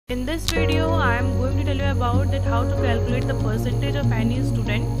In this video, I am going to tell you about how to calculate the percentage of any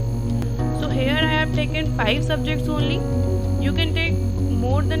student. So here I have taken 5 subjects only. You can take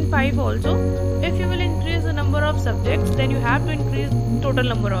more than 5 also. If you will increase the number of subjects, then you have to increase total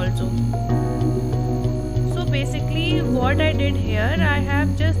number also. So basically what I did here, I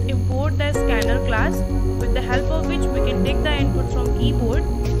have just import the scanner class, with the help of which we can take the input from keyboard.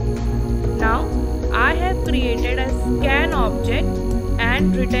 Now I have created a scan object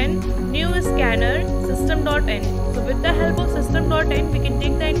and written new scanner system.n. So with the help of system.n, we can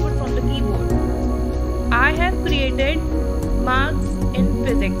take the input from the keyboard. I have created marks in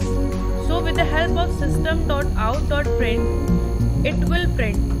physics. So with the help of system.out.print, it will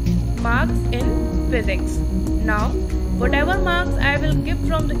print marks in physics. Now whatever marks I will give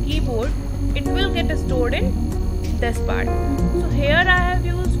from the keyboard, it will get stored in this part. So here I have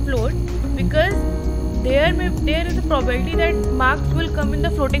used float because there is a probability that marks will come in the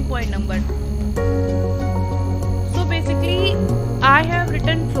floating point number. So basically I have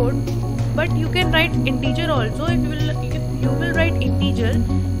written float, but you can write integer also. If you will write integer,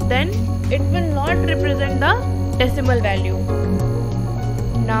 then it will not represent the decimal value.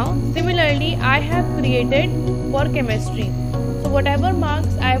 Now similarly I have created for chemistry. So whatever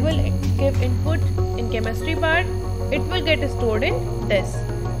marks I will give input in chemistry part, it will get stored in this.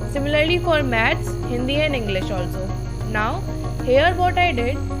 Similarly for maths, Hindi and English also. Now here what I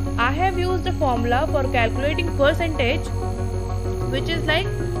did, I have used a formula for calculating percentage, which is like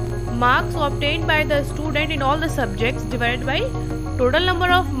marks obtained by the student in all the subjects divided by total number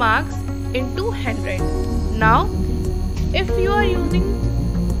of marks into 100. Now if you are using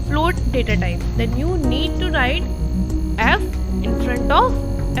float data type, then you need to write f in front of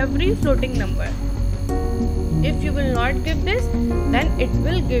every floating number. If you will not give this, then it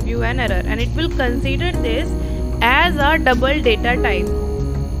will give you an error and it will consider this as a double data type.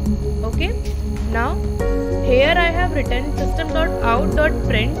 Okay. Now here I have written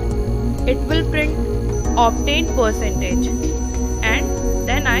system.out.print. It will print obtained percentage, and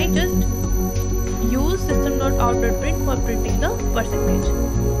then I just use system.out.print for printing the percentage.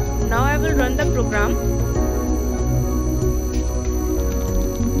 Now I will run the program.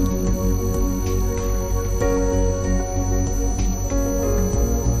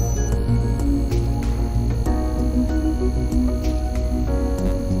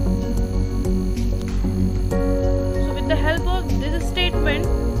 With the help of this statement,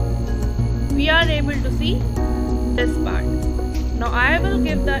 we are able to see this part. Now I will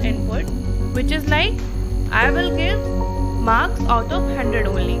give the input, which is like I will give marks out of 100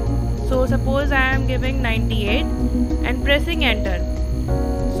 only. So suppose I am giving 98 and pressing enter.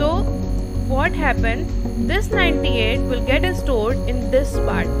 So what happened, this 98 will get stored in this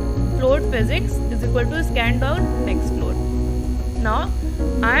part. Float physics is equal to scan down next float. Now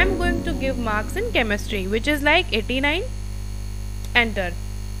I am going to give marks in chemistry, which is like 89, enter.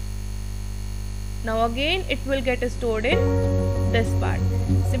 Now again it will get stored in this part.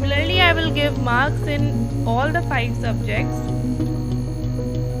 Similarly I will give marks in all the 5 subjects.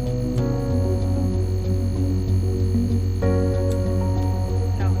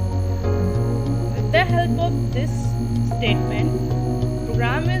 Now with the help of this statement,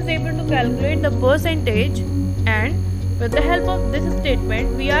 program is able to calculate the percentage, and with the help of this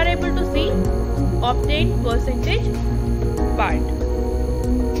statement, we are able to see obtained percentage part.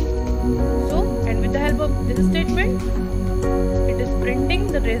 So, and with the help of this statement, it is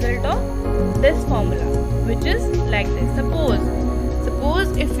printing the result of this formula, which is like this. Suppose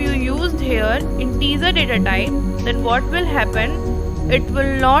if you used here integer data type, then what will happen? It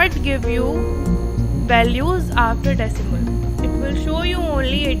will not give you values after decimal. It will show you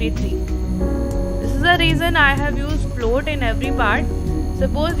only 83. This is the reason I have used float in every part.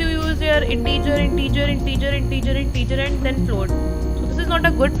 Suppose you use your integer and then float. So this is not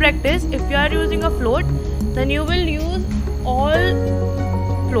a good practice. If you are using a float, then you will use all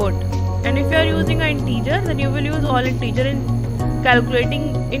float, and if you are using an integer, then you will use all integer in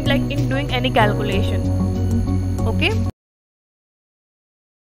calculating, in doing any calculation. Okay.